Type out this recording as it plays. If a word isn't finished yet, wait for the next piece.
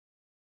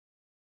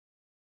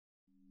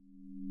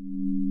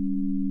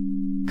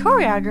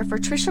Choreographer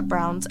Trisha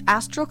Brown's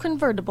Astral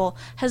Convertible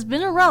has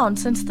been around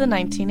since the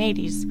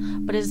 1980s,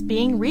 but is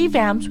being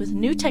revamped with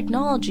new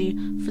technology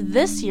for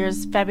this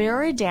year's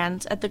February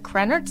dance at the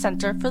Krannert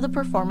Center for the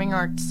Performing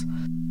Arts.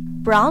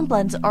 Brown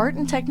blends art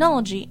and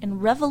technology in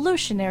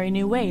revolutionary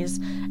new ways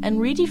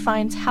and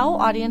redefines how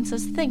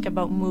audiences think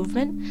about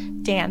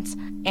movement, dance,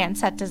 and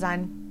set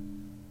design.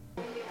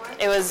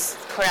 It was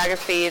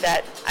choreography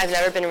that I've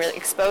never been really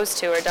exposed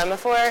to or done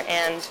before,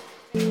 and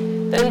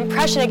the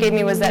impression it gave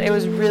me was that it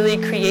was really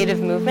creative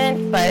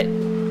movement, but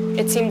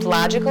it seemed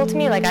logical to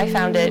me. Like, I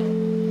found it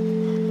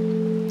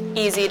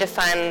easy to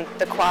find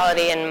the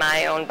quality in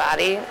my own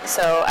body,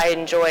 so I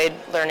enjoyed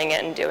learning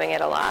it and doing it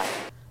a lot.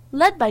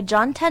 Led by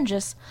John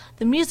Tengis,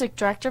 the music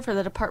director for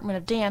the Department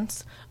of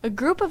Dance, a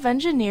group of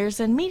engineers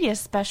and media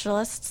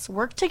specialists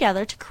worked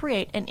together to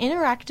create an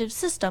interactive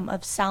system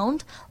of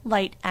sound,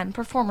 light, and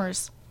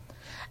performers.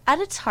 At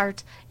its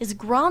heart is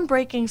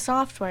groundbreaking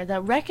software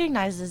that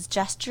recognizes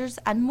gestures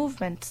and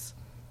movements.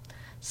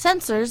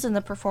 Sensors in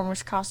the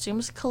performers'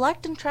 costumes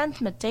collect and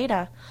transmit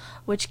data,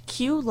 which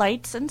cue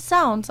lights and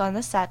sounds on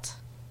the set.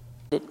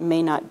 It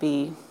may not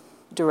be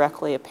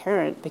directly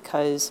apparent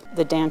because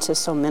the dance is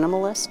so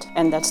minimalist,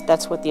 and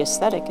that's what the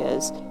aesthetic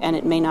is, and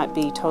it may not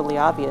be totally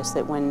obvious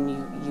that when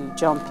you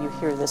jump you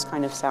hear this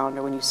kind of sound,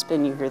 or when you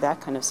spin you hear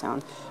that kind of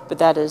sound, but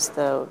that is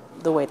the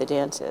way the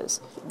dance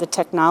is. The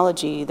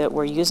technology that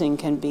we're using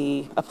can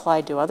be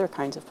applied to other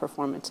kinds of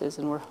performances,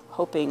 and we're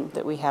hoping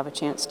that we have a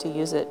chance to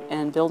use it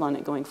and build on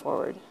it going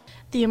forward.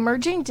 The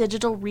Emerging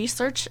Digital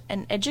Research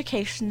and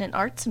Education in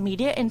Arts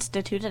Media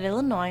Institute at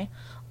Illinois,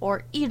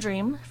 or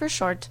eDREAM for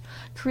short,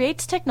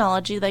 creates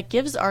technology that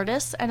gives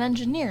artists and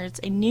engineers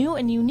a new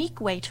and unique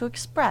way to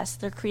express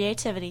their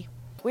creativity.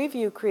 We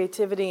view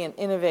creativity and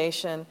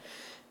innovation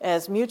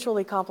as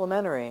mutually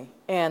complementary,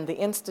 and the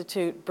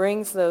Institute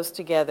brings those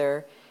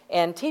together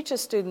and teaches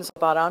students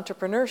about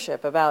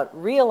entrepreneurship, about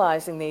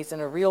realizing these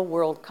in a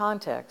real-world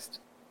context.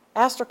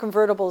 Astral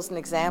Convertible is an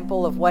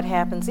example of what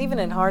happens even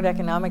in hard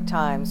economic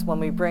times when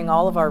we bring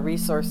all of our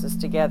resources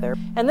together.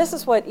 And this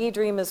is what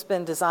eDREAM has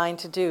been designed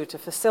to do, to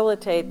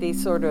facilitate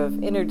these sort of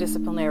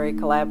interdisciplinary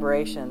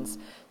collaborations.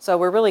 So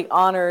we're really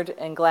honored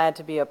and glad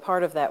to be a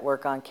part of that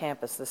work on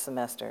campus this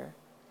semester.